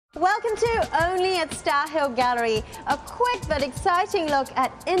Welcome to Only at Starhill Gallery, a quick but exciting look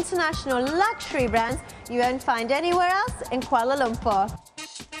at international luxury brands you won't find anywhere else in Kuala Lumpur.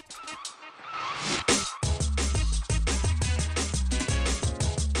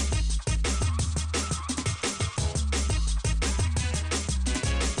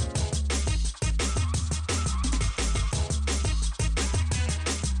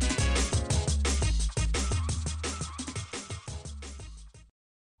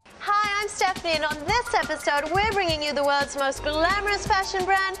 I'm Stephanie, and on this episode we're bringing you the world's most glamorous fashion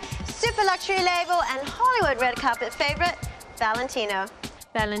brand, super luxury label and Hollywood red carpet favorite, Valentino.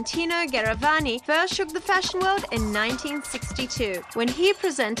 Valentino Garavani first shook the fashion world in 1962 when he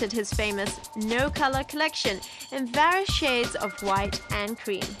presented his famous no-color collection in various shades of white and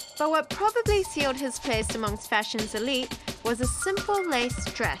cream. But what probably sealed his place amongst fashion's elite was a simple lace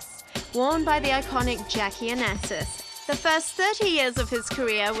dress worn by the iconic Jackie Onassis. The first 30 years of his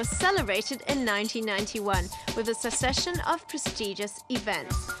career was celebrated in 1991 with a succession of prestigious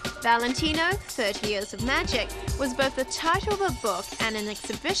events. Valentino, 30 Years of Magic, was both the title of a book and an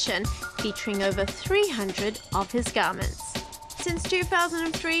exhibition featuring over 300 of his garments. Since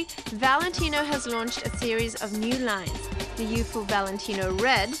 2003, Valentino has launched a series of new lines, the youthful Valentino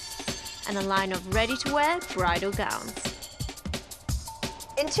Red, and a line of ready-to-wear bridal gowns.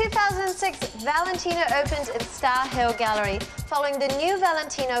 In 2006, Valentino opened its Starhill Gallery, following the new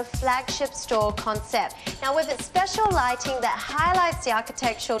Valentino flagship store concept. Now, with its special lighting that highlights the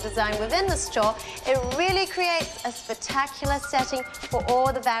architectural design within the store, it really creates a spectacular setting for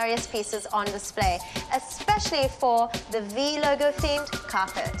all the various pieces on display, especially for the V logo themed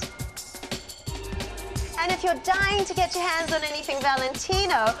carpet. And if you're dying to get your hands on anything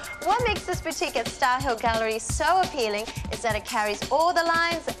Valentino, what makes this boutique at Starhill Gallery so appealing is that it carries all the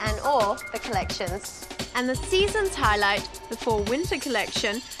lines and all the collections. And the season's highlight, the fall-winter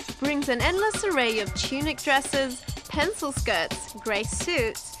collection, brings an endless array of tunic dresses, pencil skirts, grey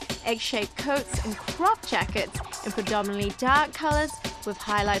suits, egg-shaped coats and crop jackets in predominantly dark colours with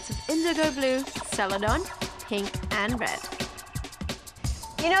highlights of indigo blue, celadon, pink and red.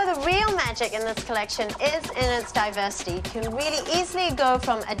 You know, the real magic in this collection is in its diversity. You can really easily go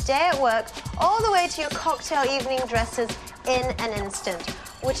from a day at work all the way to your cocktail evening dresses in an instant,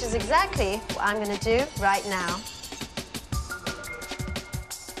 which is exactly what I'm going to do right now.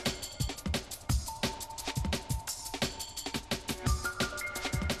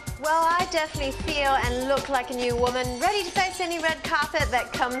 Well, I definitely feel and look like a new woman, ready to face any red carpet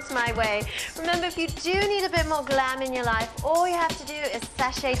that comes my way. Remember, if you do need a bit more glam in your life, all you have to do is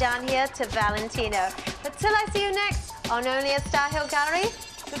sashay down here to Valentino. But till I see you next on Only at Starhill Gallery,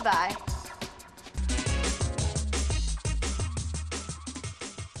 goodbye.